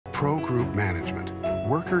Pro Group Management.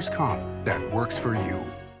 Workers' comp that works for you.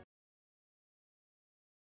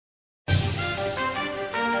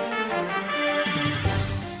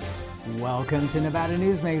 Welcome to Nevada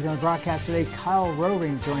Newsmakers. On the broadcast today, Kyle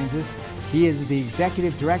Roerink joins us. He is the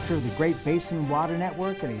Executive Director of the Great Basin Water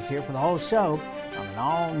Network, and he's here for the whole show on an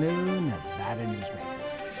all-new Nevada Newsmakers.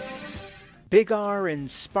 Big R in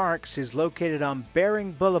Sparks is located on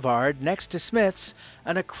Bering Boulevard next to Smith's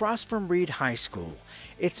and across from Reed High School.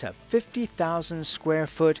 It's a 50,000 square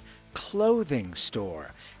foot clothing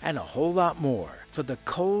store and a whole lot more. For the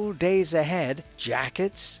cold days ahead,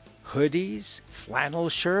 jackets, hoodies, flannel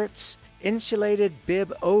shirts, insulated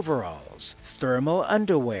bib overalls, thermal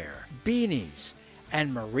underwear, beanies,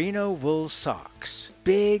 and merino wool socks.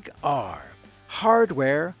 Big R.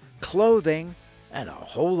 Hardware, clothing, and a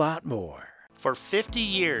whole lot more. For 50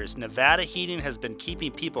 years, Nevada Heating has been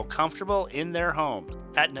keeping people comfortable in their homes.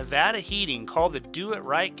 At Nevada Heating, call the Do It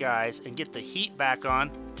Right guys and get the heat back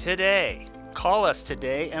on today. Call us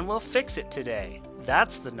today and we'll fix it today.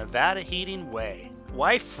 That's the Nevada Heating way.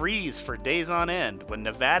 Why freeze for days on end when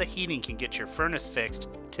Nevada Heating can get your furnace fixed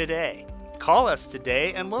today? Call us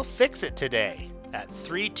today and we'll fix it today at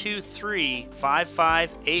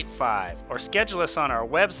 323-5585 or schedule us on our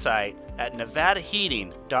website at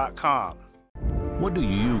nevadaheating.com. What do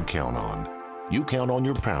you count on? You count on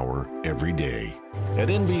your power every day. At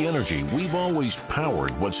NV Energy, we've always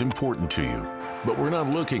powered what's important to you, but we're not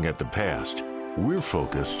looking at the past. We're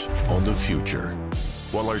focused on the future.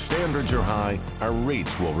 While our standards are high, our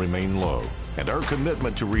rates will remain low. And our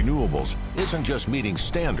commitment to renewables isn't just meeting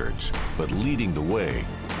standards, but leading the way.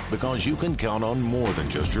 Because you can count on more than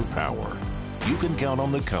just your power. You can count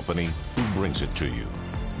on the company who brings it to you.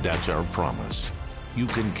 That's our promise. You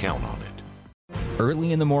can count on it.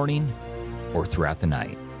 Early in the morning or throughout the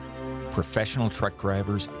night, professional truck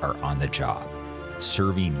drivers are on the job,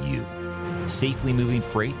 serving you, safely moving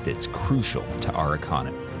freight that's crucial to our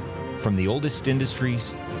economy. From the oldest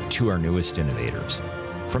industries to our newest innovators,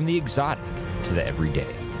 from the exotic to the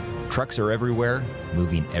everyday, trucks are everywhere,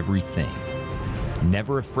 moving everything.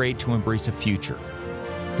 Never afraid to embrace a future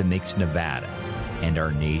that makes Nevada and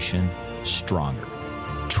our nation stronger.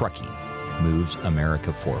 Trucking moves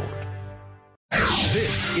America forward.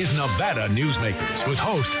 This is Nevada Newsmakers with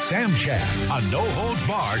host Sam Shad, a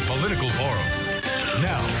no-holds-barred political forum.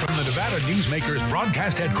 Now, from the Nevada Newsmakers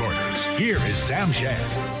broadcast headquarters, here is Sam Shad.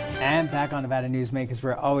 And back on Nevada Newsmakers,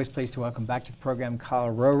 we're always pleased to welcome back to the program Kyle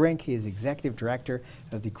Roerink. He is Executive Director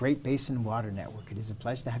of the Great Basin Water Network. It is a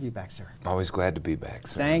pleasure to have you back, sir. Always glad to be back,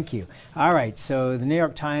 sir. Thank you. All right, so the New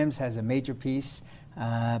York Times has a major piece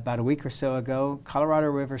about a week or so ago. Colorado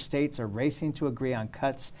River states are racing to agree on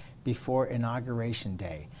cuts before Inauguration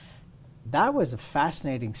Day. That was a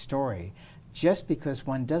fascinating story just because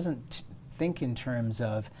one doesn't think in terms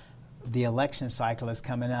of the election cycle is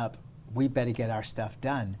coming up, we better get our stuff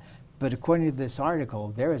done. But according to this article,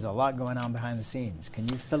 there is a lot going on behind the scenes. Can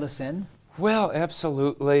you fill us in? Well,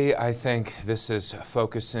 absolutely. I think this is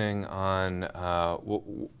focusing on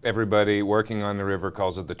everybody working on the river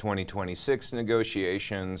calls it the 2026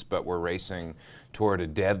 negotiations, but we're racing toward a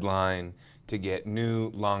deadline to get new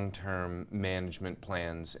long-term management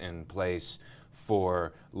plans in place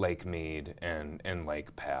for Lake Mead and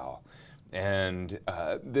Lake Powell. And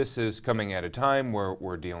this is coming at a time where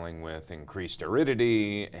we're dealing with increased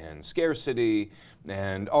aridity and scarcity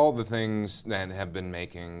and all the things that have been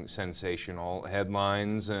making sensational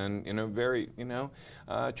headlines and very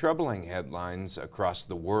troubling headlines across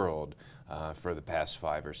the world for the past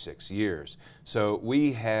 5 or 6 years. So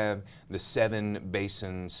we have the 7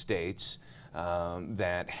 basin states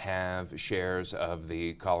that have shares of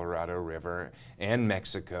the Colorado River and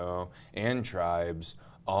Mexico and tribes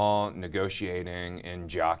all negotiating and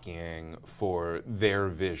jockeying for their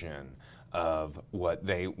vision of what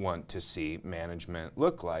they want to see management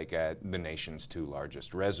look like at the nation's 2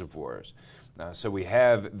 largest reservoirs. So we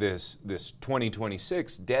have this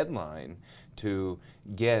 2026 deadline to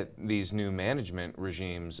get these new management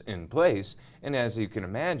regimes in place, and as you can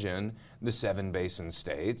imagine, the 7 basin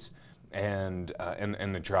states and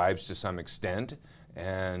the tribes to some extent,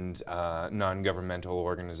 and non-governmental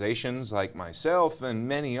organizations like myself and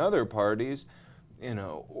many other parties,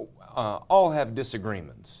 all have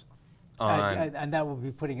disagreements on, and that would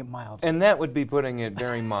be putting it mildly. And that would be putting it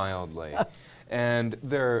very mildly. And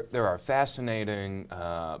there are fascinating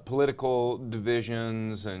political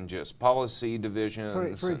divisions and just policy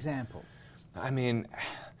divisions. For example? I mean,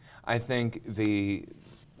 I think the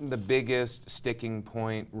biggest sticking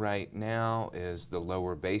point right now is the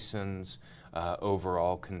lower basins,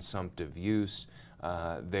 overall consumptive use.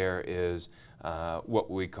 There is what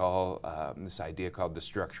we call this idea called the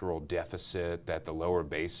structural deficit, that the lower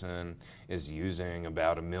basin is using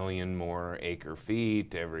about 1 million more acre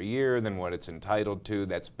feet every year than what it's entitled to.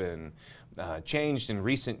 That's been changed in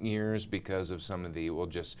recent years because of some of the, well,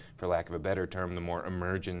 just for lack of a better term, the more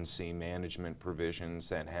emergency management provisions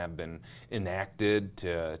that have been enacted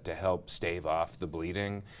to help stave off the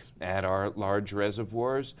bleeding at our large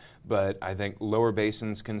reservoirs. But I think lower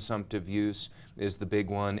basin's consumptive use is the big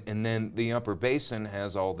one. And then the upper basin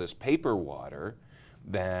has all this paper water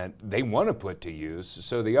that they want to put to use.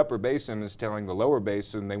 So the upper basin is telling the lower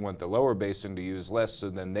basin they want the lower basin to use less so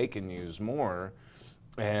then they can use more.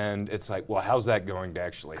 And it's like, well, how's that going to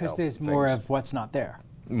actually help? Because there's more of what's not there.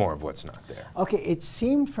 More of what's not there. Okay, it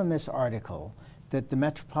seemed from this article that the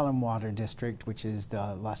Metropolitan Water District, which is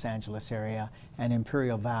the Los Angeles area, and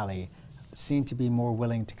Imperial Valley seem to be more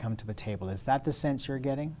willing to come to the table. Is that the sense you're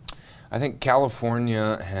getting? I think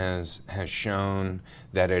California has shown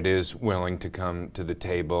that it is willing to come to the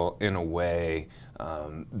table in a way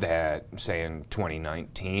that, say, in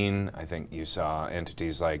 2019, I think you saw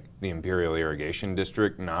entities like the Imperial Irrigation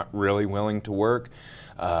District not really willing to work.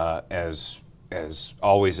 As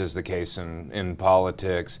always is the case in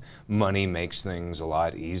politics, money makes things a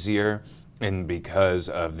lot easier. And because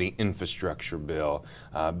of the infrastructure bill,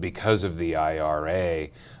 because of the IRA,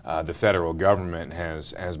 the federal government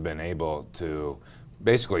has been able to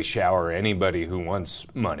basically shower anybody who wants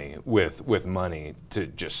money with money to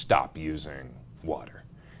just stop using water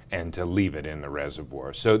and to leave it in the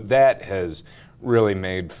reservoir. So that has really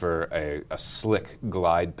made for a slick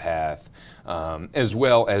glide path, as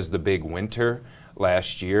well as the big winter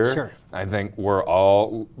last year. Sure. I think we're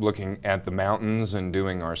all looking at the mountains and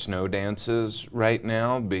doing our snow dances right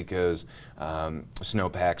now because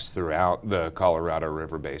snowpacks throughout the Colorado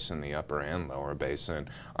River Basin, the upper and lower basin,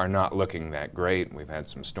 are not looking that great. We've had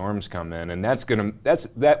some storms come in, and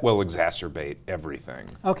that will exacerbate everything.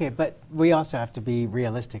 Okay, but we also have to be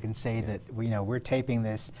realistic and say that we're taping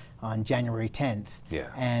this on January 10th,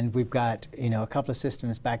 and we've got a couple of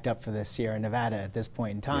systems backed up for the Sierra Nevada at this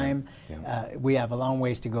point in time. We have a long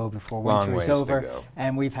ways to go before winter is over,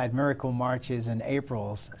 and we've had miracle Marches and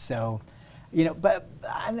Aprils. So,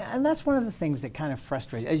 and that's one of the things that kind of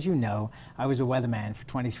frustrates. As you know, I was a weatherman for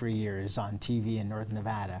 23 years on TV in Northern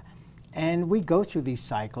Nevada, and we go through these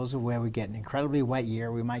cycles where we get an incredibly wet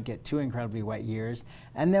year. We might get 2 incredibly wet years,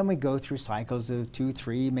 and then we go through cycles of 2,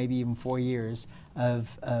 3, maybe even 4 years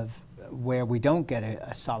of where we don't get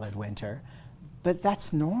a solid winter. But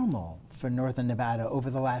that's normal for Northern Nevada over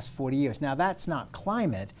the last 40 years. Now, that's not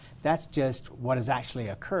climate. That's just what has actually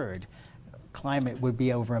occurred. Climate would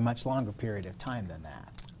be over a much longer period of time than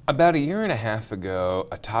that. About 1.5 years ago,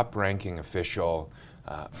 a top-ranking official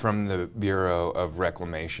from the Bureau of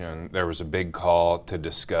Reclamation, there was a big call to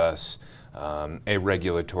discuss a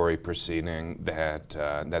regulatory proceeding that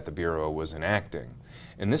the Bureau was enacting.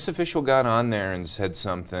 And this official got on there and said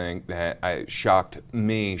something that shocked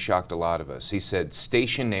a lot of us. He said,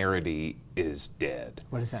 stationarity is dead.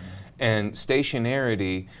 What does that mean? And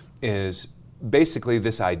stationarity is basically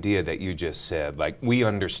this idea that you just said, like, we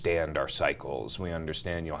understand our cycles. We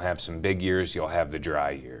understand you'll have some big years, you'll have the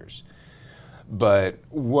dry years. But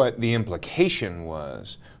what the implication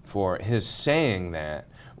was for his saying that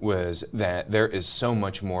was that there is so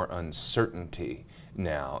much more uncertainty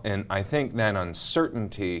now. And I think that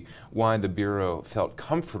uncertainty, why the Bureau felt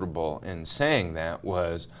comfortable in saying that,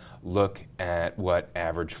 was look at what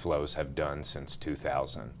average flows have done since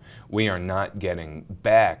 2000. We are not getting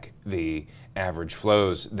back the average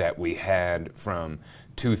flows that we had from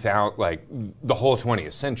 2000, like the whole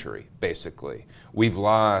 20th century, basically. We've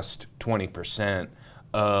lost 20%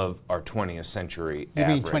 of our 20th century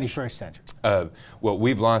average. You mean 21st century? Well,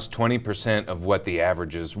 we've lost 20% of what the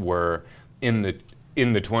averages were in the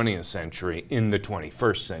 20th century, in the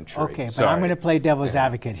 21st century. Okay, but I'm going to play devil's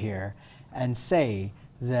advocate here and say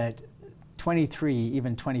that 23,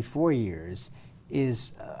 even 24 years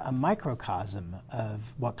is a microcosm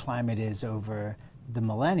of what climate is over the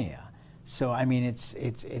millennia. So, I mean, it's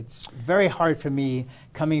very hard for me,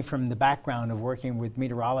 coming from the background of working with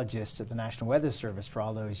meteorologists at the National Weather Service for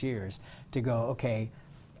all those years, to go, okay,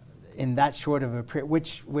 in that short of a period,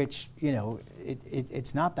 which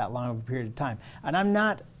it's not that long of a period of time. And I'm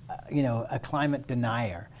not, a climate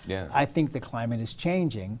denier. Yeah. I think the climate is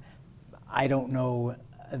changing. I don't know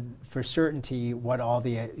for certainty what all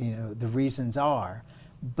the the reasons are,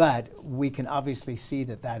 but we can obviously see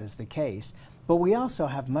that that is the case. But we also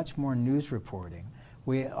have much more news reporting.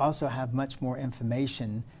 We also have much more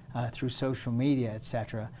information through social media,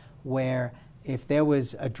 etc., where if there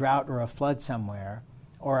was a drought or a flood somewhere,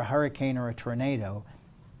 or a hurricane or a tornado,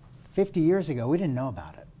 50 years ago, we didn't know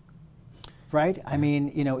about it, right? I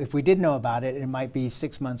mean, you know, if we did know about it, it might be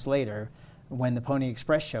 6 months later when the Pony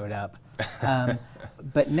Express showed up.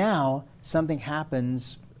 But now something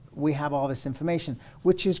happens, we have all this information,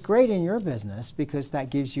 which is great in your business because that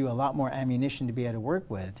gives you a lot more ammunition to be able to work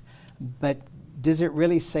with. But does it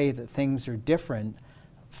really say that things are different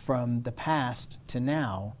from the past to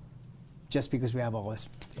now just because we have all this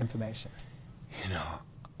information? You know,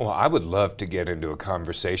 well, I would love to get into a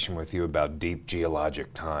conversation with you about deep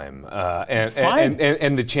geologic time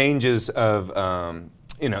and the changes of,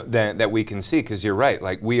 you know, that we can see, because you're right,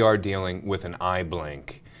 like we are dealing with an eye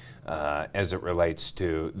blink as it relates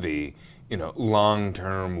to the, you know,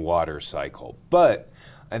 long-term water cycle. But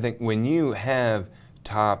I think when you have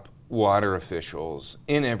top water officials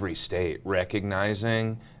in every state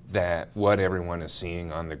recognizing that what everyone is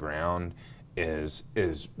seeing on the ground is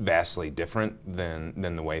vastly different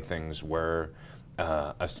than the way things were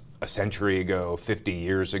a century ago, 50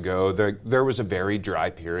 years ago. There was a very dry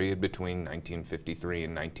period between 1953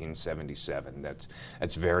 and 1977.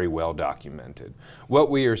 That's very well documented. What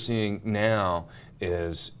we are seeing now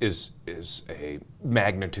is a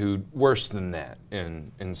magnitude worse than that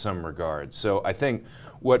in some regards. So I think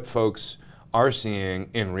what folks are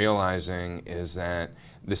seeing and realizing is that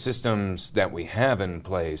the systems that we have in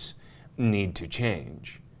place need to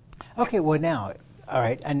change. Okay, well now, all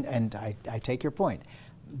right, and I take your point,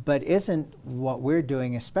 but isn't what we're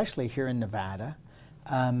doing, especially here in Nevada,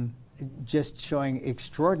 just showing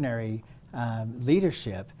extraordinary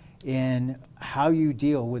leadership in how you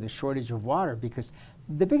deal with a shortage of water? Because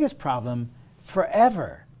the biggest problem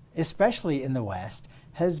forever, especially in the West,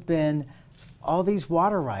 has been all these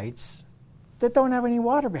water rights that don't have any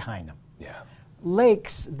water behind them. Yeah.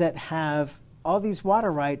 Lakes that have all these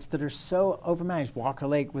water rights that are so overmanaged. Walker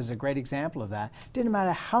Lake was a great example of that. Didn't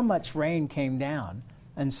matter how much rain came down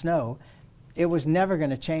and snow, it was never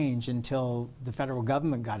going to change until the federal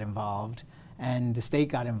government got involved and the state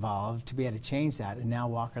got involved to be able to change that. And now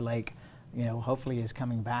Walker Lake, you know, hopefully is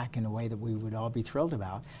coming back in a way that we would all be thrilled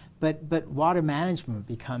about. But water management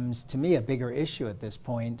becomes, to me, a bigger issue at this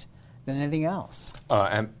point than anything else.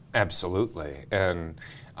 Absolutely. And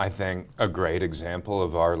I think a great example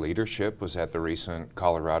of our leadership was at the recent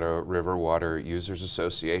Colorado River Water Users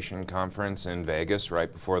Association conference in Vegas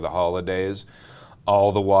right before the holidays.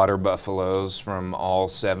 All the water buffaloes from all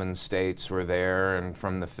 7 states were there, and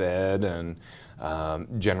from the Fed, and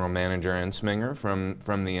General Manager Ensminger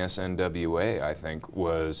from the SNWA, I think,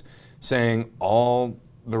 was saying all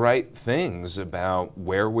the right things about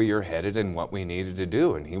where we are headed and what we needed to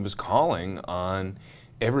do. And he was calling on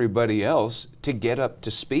everybody else to get up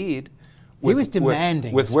to speed. He was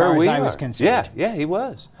demanding with as where far we as I are. was concerned. Yeah, he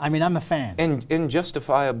was. I mean, I'm a fan. And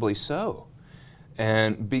justifiably so.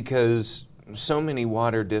 And because so many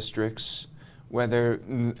water districts, whether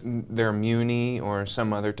they're muni or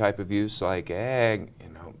some other type of use like ag, you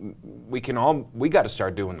know, we got to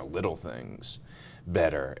start doing the little things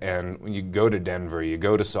better. And when you go to Denver, you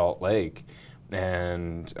go to Salt Lake,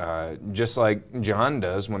 and just like John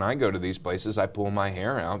does, when I go to these places, I pull my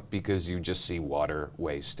hair out because you just see water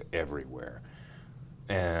waste everywhere.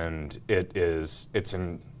 And it's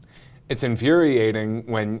infuriating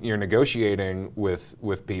when you're negotiating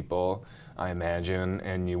with people, I imagine,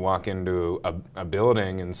 and you walk into a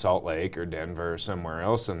building in Salt Lake or Denver or somewhere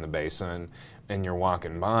else in the Basin, and you're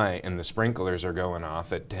walking by and the sprinklers are going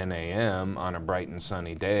off at 10 a.m. on a bright and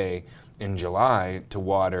sunny day in July to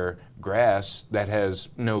water grass that has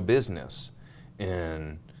no business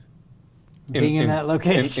in that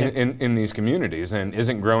location. In these communities, and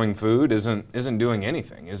isn't growing food, isn't doing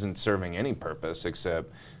anything, isn't serving any purpose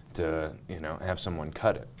except to, you know, have someone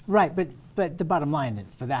cut it. Right, but the bottom line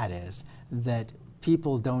for that is that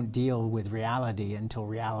people don't deal with reality until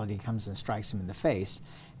reality comes and strikes them in the face.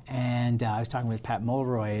 And I was talking with Pat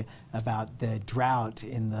Mulroy about the drought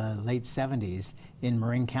in the late 70s in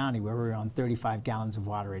Marin County, where we were on 35 gallons of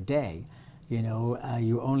water a day. You know,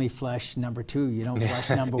 you only flush number 2, you don't flush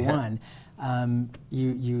number 1.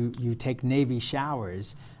 You take Navy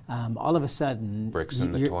showers. All of a sudden, bricks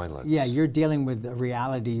in the toilets. Yeah, you're dealing with a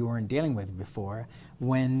reality you weren't dealing with before.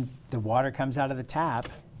 When the water comes out of the tap,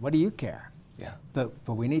 what do you care? Yeah. But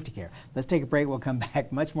we need to care. Let's take a break. We'll come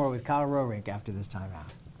back much more with Kyle Roerink after this time out.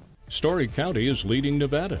 Story County is leading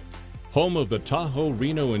Nevada. Home of the Tahoe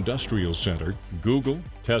Reno Industrial Center, Google,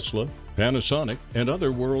 Tesla, Panasonic, and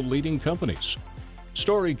other world-leading companies.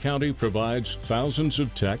 Story County provides thousands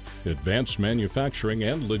of tech, advanced manufacturing,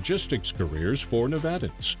 and logistics careers for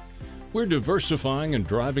Nevadans. We're diversifying and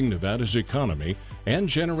driving Nevada's economy and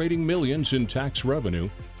generating millions in tax revenue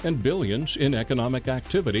and billions in economic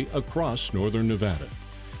activity across northern Nevada.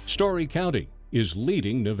 Story County is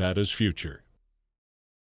leading Nevada's future.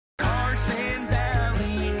 Carson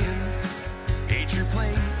Valley Inn, it's your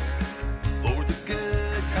place for the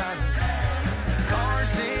good times.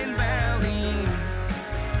 Carson Valley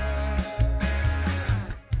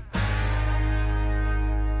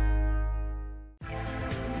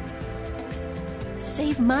Inn.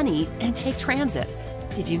 Save money and take transit.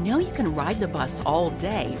 Did you know you can ride the bus all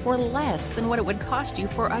day for less than what it would cost you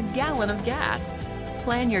for a gallon of gas?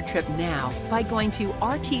 Plan your trip now by going to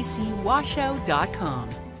rtcwashoe.com.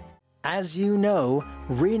 As you know,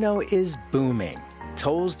 Reno is booming.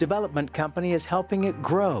 Toll's development company is helping it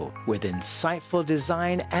grow with insightful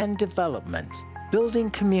design and development, building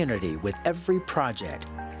community with every project,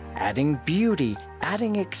 adding beauty,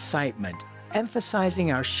 adding excitement,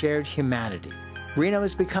 emphasizing our shared humanity. Reno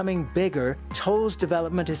is becoming bigger. Toll's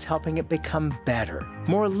development is helping it become better,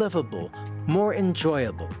 more livable, more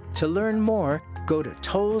enjoyable. To learn more, go to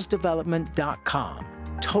tollsdevelopment.com.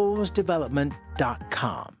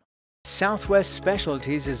 tollsdevelopment.com. Southwest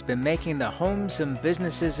Specialties has been making the homes and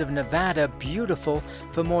businesses of Nevada beautiful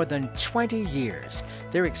for more than 20 years.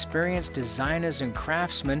 Their experienced designers and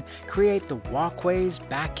craftsmen create the walkways,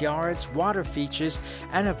 backyards, water features,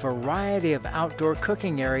 and a variety of outdoor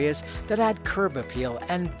cooking areas that add curb appeal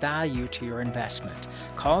and value to your investment.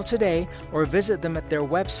 Call today or visit them at their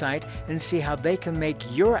website and see how they can make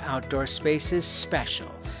your outdoor spaces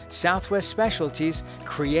special. Southwest Specialties,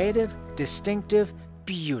 creative, distinctive,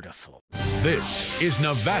 beautiful. This is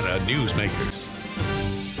Nevada Newsmakers.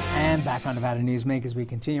 And back on Nevada Newsmakers, we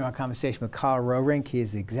continue our conversation with Kyle Roerink. He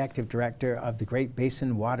is the Executive Director of the Great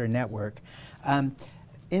Basin Water Network.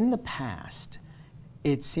 In the past,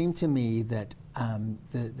 it seemed to me that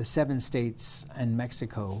the 7 states and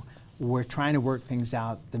Mexico were trying to work things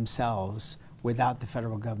out themselves without the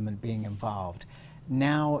federal government being involved.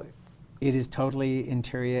 Now, it is totally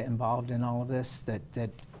Interior involved in all of this, that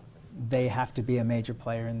they have to be a major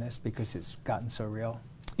player in this because it's gotten so real?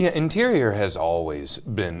 Yeah, Interior has always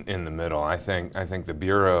been in the middle. I think the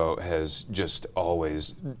Bureau has just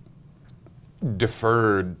always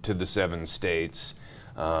deferred to the 7 states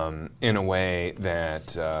in a way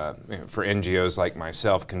that for NGOs like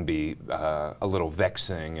myself can be a little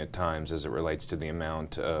vexing at times as it relates to the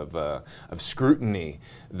amount of scrutiny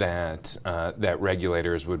that that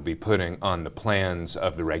regulators would be putting on the plans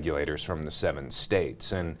of the regulators from the 7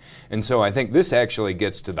 states. And so I think this actually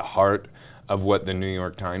gets to the heart of what the New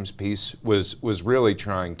York Times piece was really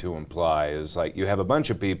trying to imply, is like you have a bunch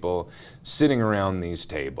of people sitting around these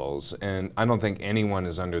tables, and I don't think anyone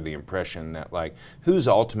is under the impression that like who's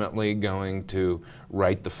ultimately going to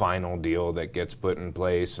write the final deal that gets put in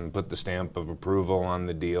place and put the stamp of approval on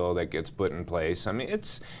the deal that gets put in place. I mean,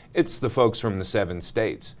 it's the folks from the 7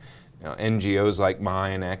 states. You know, NGOs like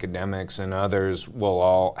mine, academics, and others will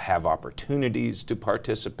all have opportunities to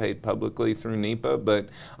participate publicly through NEPA, but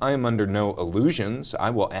I am under no illusions. I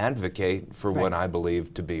will advocate for what I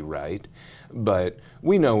believe to be right, but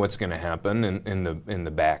we know what's going to happen in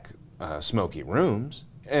the back smoky rooms,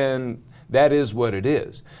 and that is what it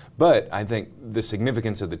is. But I think the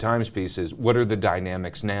significance of the Times piece is what are the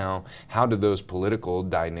dynamics now? How do those political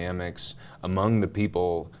dynamics among the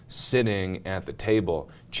people sitting at the table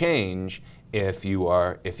change if you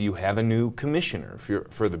have a new commissioner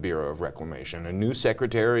for the Bureau of Reclamation, a new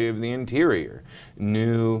Secretary of the Interior,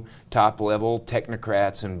 new top-level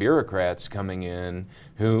technocrats and bureaucrats coming in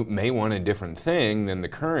who may want a different thing than the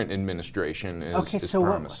current administration is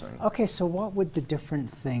promising. So what would the different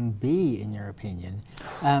thing be, in your opinion?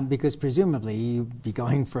 Because presumably you'd be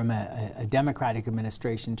going from a Democratic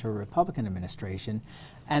administration to a Republican administration,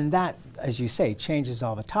 and that, as you say, changes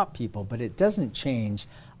all the top people, but it doesn't change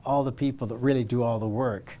all the people that really do all the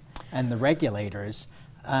work and the regulators.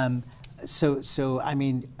 So I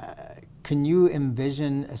mean, can you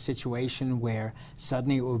envision a situation where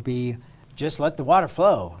suddenly it would be just let the water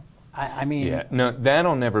flow? I mean, yeah, no,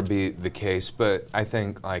 that'll never be the case. But I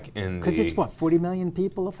think, like because it's what, 40 million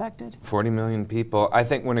people affected. 40 million people. I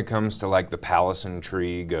think when it comes to like the palace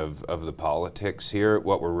intrigue of the politics here,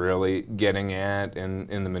 what we're really getting at in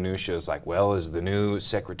the minutia is like, well, is the new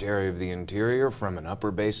Secretary of the Interior from an Upper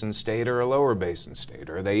Basin state or a Lower Basin state?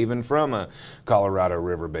 Are they even from a Colorado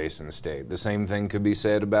River Basin state? The same thing could be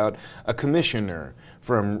said about a commissioner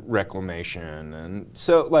from Reclamation, and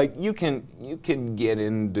so like you can get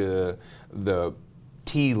into the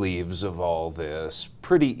tea leaves of all this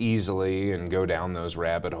pretty easily and go down those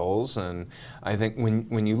rabbit holes. And I think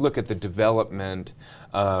when you look at the development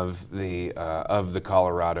of the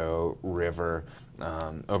Colorado River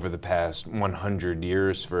over the past 100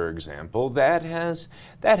 years, for example, that has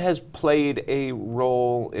played a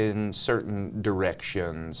role in certain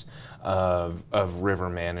directions of river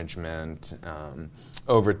management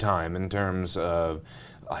over time, in terms of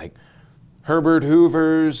like Herbert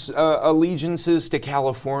Hoover's allegiances to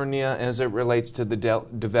California as it relates to the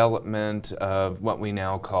development of what we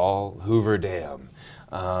now call Hoover Dam.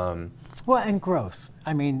 Well, and growth.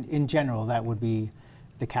 I mean, in general, that would be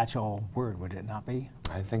the catch-all word, would it not be?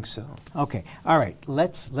 I think so. Okay. All right.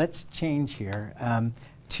 Let's change here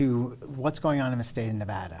to what's going on in the state of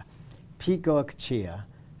Nevada. Pete Goicoechea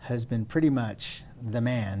has been pretty much the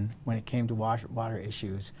man when it came to water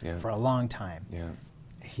issues for a long time. Yeah.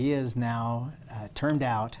 He is now termed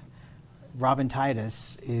out. Robin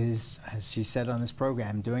Titus is, as she said on this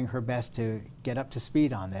program, doing her best to get up to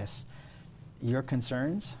speed on this. Your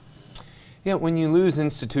concerns? Yeah, when you lose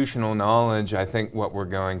institutional knowledge, I think what we're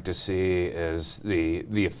going to see is the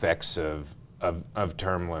effects of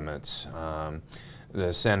term limits.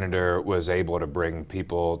 The senator was able to bring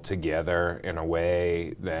people together in a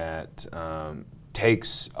way that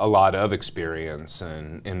takes a lot of experience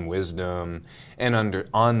and wisdom and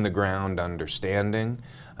on-the-ground understanding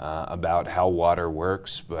about how water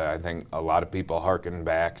works. But I think a lot of people hearken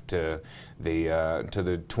back to the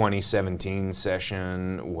 2017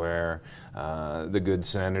 session where the good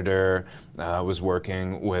senator was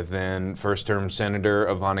working with then first-term Senator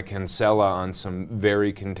Ivana Kinsella on some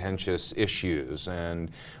very contentious issues,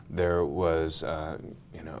 and there was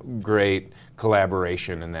great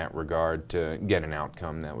collaboration in that regard to get an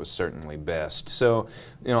outcome that was certainly best. So,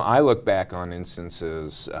 I look back on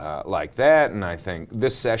instances like that, and I think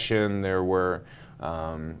this session there were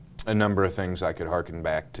a number of things I could hearken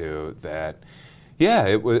back to that,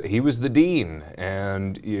 he was the dean,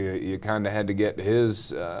 and you kind of had to get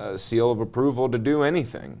his seal of approval to do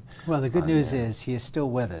anything. Well, the good news is he is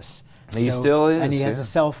still with us. He still is. And he has a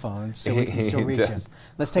cell phone, so we can still reach him. does.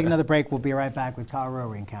 Let's take another break. We'll be right back with Kyle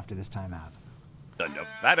Roerink after this timeout. The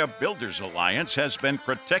Nevada Builders Alliance has been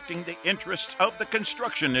protecting the interests of the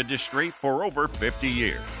construction industry for over 50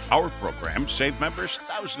 years. Our programs save members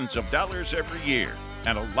thousands of dollars every year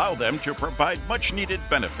and allow them to provide much-needed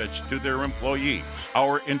benefits to their employees.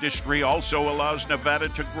 Our industry also allows Nevada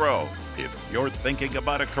to grow. If you're thinking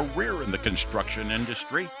about a career in the construction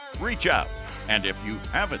industry, reach out. And if you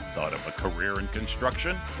haven't thought of a career in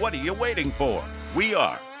construction, what are you waiting for? We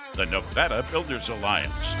are the Nevada Builders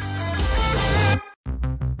Alliance.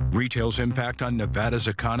 Retail's impact on Nevada's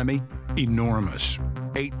economy? Enormous.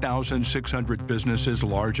 8,600 businesses,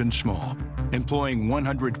 large and small, employing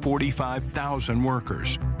 145,000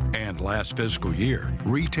 workers. And last fiscal year,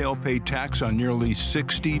 retail paid tax on nearly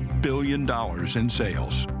 $60 billion in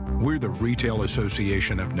sales. We're the Retail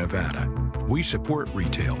Association of Nevada. We support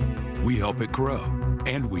retail, we help it grow,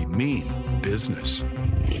 and we mean business.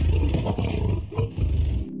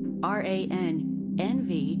 RANNV.org.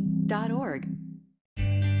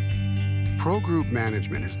 Pro Group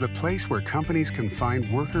Management is the place where companies can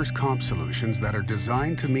find workers' comp solutions that are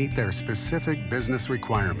designed to meet their specific business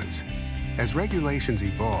requirements. As regulations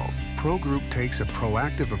evolve, Pro Group takes a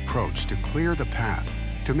proactive approach to clear the path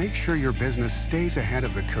to make sure your business stays ahead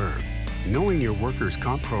of the curve. Knowing your workers'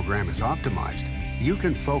 comp program is optimized, you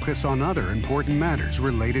can focus on other important matters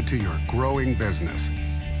related to your growing business.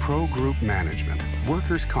 Pro Group Management,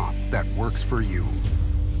 workers' comp that works for you.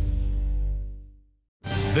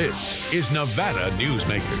 This is Nevada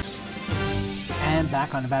Newsmakers. And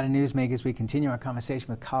back on Nevada Newsmakers, we continue our conversation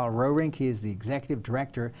with Kyle Roerink. He is the executive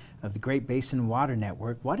director of the Great Basin Water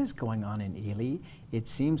Network. What is going on in Ely? It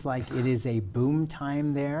seems like it is a boom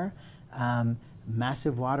time there.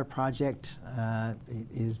 Massive water project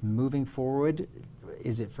is moving forward.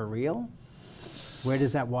 Is it for real? Where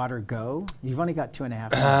does that water go? You've only got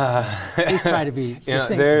 2.5 minutes. So please try to be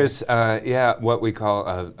succinct. There's what we call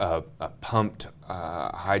a pumped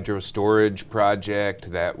hydro storage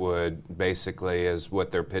project that would basically, as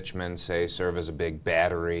what their pitchmen say, serve as a big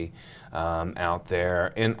battery out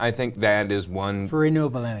there. And I think that is one... For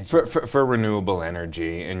renewable energy. For renewable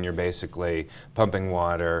energy. And you're basically pumping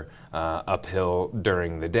water uphill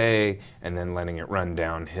during the day and then letting it run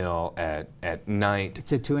downhill at night.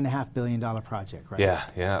 It's a $2.5 billion project, right? Yeah,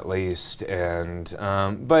 at least. And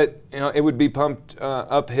but it would be pumped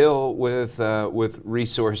uphill with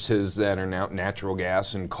resources that are now natural natural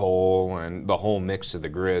gas and coal and the whole mix of the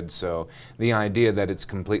grid. So the idea that it's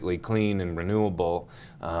completely clean and renewable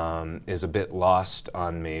is a bit lost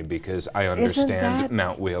on me, because I understand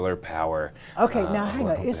Mount Wheeler Power. Okay, now hang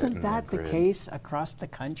on. Isn't that the case across the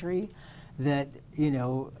country? That, you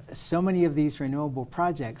know, so many of these renewable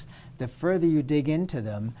projects, the further you dig into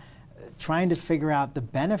them, trying to figure out the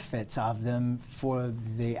benefits of them for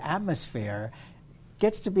the atmosphere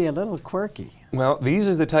gets to be a little quirky. Well, these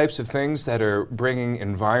are the types of things that are bringing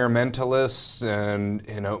environmentalists and,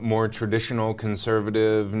 you know, more traditional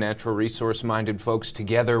conservative natural resource minded folks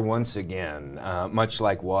together once again, much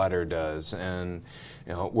like water does. And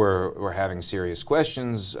you know, we're having serious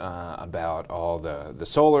questions about all the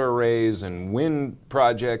solar arrays and wind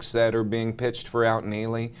projects that are being pitched for out in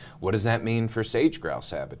Ely. What does that mean for sage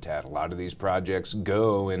grouse habitat? A lot of these projects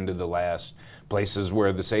go into the last places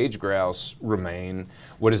where the sage grouse remain.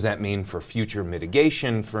 What does that mean for future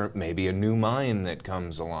mitigation, for maybe a new mine that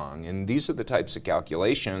comes along? And these are the types of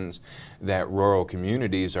calculations that rural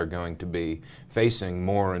communities are going to be facing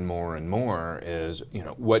more and more and more. Is, you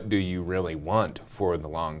know, what do you really want for the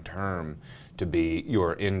long term to be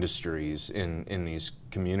your industries in these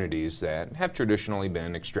communities that have traditionally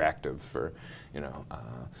been extractive for,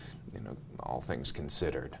 all things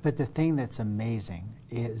considered. But the thing that's amazing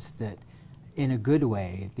is that, in a good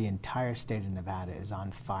way, the entire state of Nevada is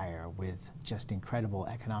on fire with just incredible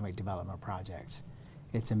economic development projects.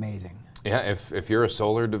 It's amazing. Yeah, if you're a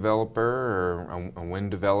solar developer or a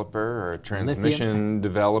wind developer or a transmission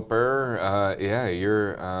developer,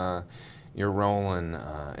 you're rolling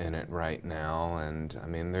in it right now. And I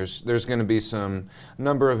mean, there's going to be some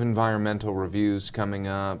number of environmental reviews coming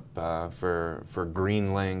up for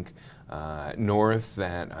GreenLink North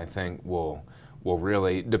that I think will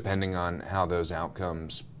really, depending on how those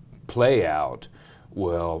outcomes play out,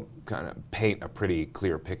 will kind of paint a pretty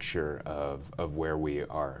clear picture of where we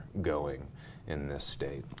are going in this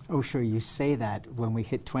state. Oh, sure. You say that when we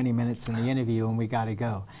hit 20 minutes in the interview and we got to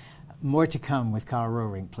go. More to come with Carl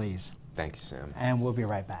Roerink, please. Thank you, Sam. And we'll be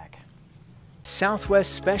right back.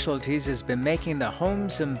 Southwest Specialties has been making the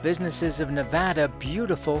homes and businesses of Nevada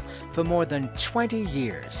beautiful for more than 20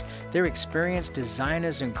 years. Their experienced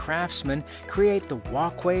designers and craftsmen create the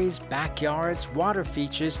walkways, backyards, water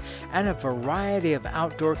features, and a variety of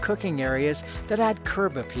outdoor cooking areas that add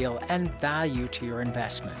curb appeal and value to your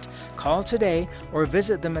investment. Call today or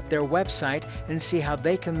visit them at their website and see how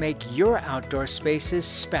they can make your outdoor spaces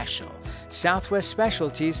special. Southwest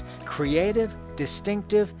Specialties, creative,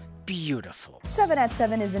 distinctive, beautiful. 7 at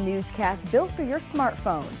 7 is a newscast built for your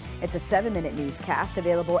smartphone. It's a 7-minute newscast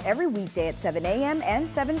available every weekday at 7 a.m. and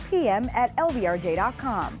 7 p.m. at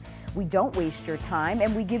lvrj.com. We don't waste your time,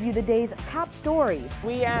 and we give you the day's top stories.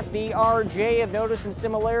 We at the RJ have noticed some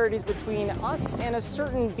similarities between us and a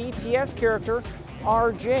certain BTS character,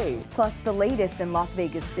 RJ. Plus the latest in Las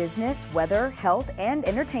Vegas business, weather, health, and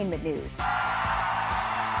entertainment news.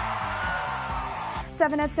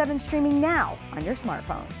 7 at 7 streaming now on your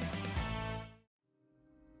smartphone.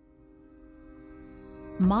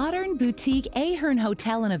 Modern boutique Ahern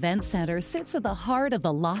Hotel and Event Center sits at the heart of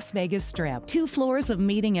the Las Vegas Strip. 2 floors of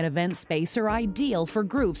meeting and event space are ideal for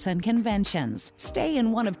groups and conventions. Stay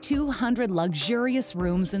in one of 200 luxurious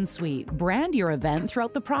rooms and suites. Brand your event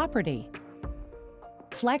throughout the property.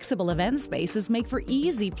 Flexible event spaces make for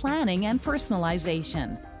easy planning and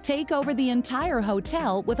personalization. Take over the entire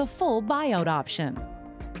hotel with a full buyout option.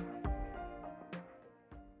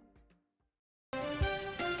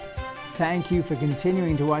 Thank you for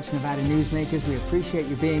continuing to watch Nevada Newsmakers. We appreciate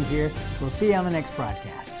you being here. We'll see you on the next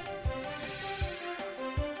broadcast.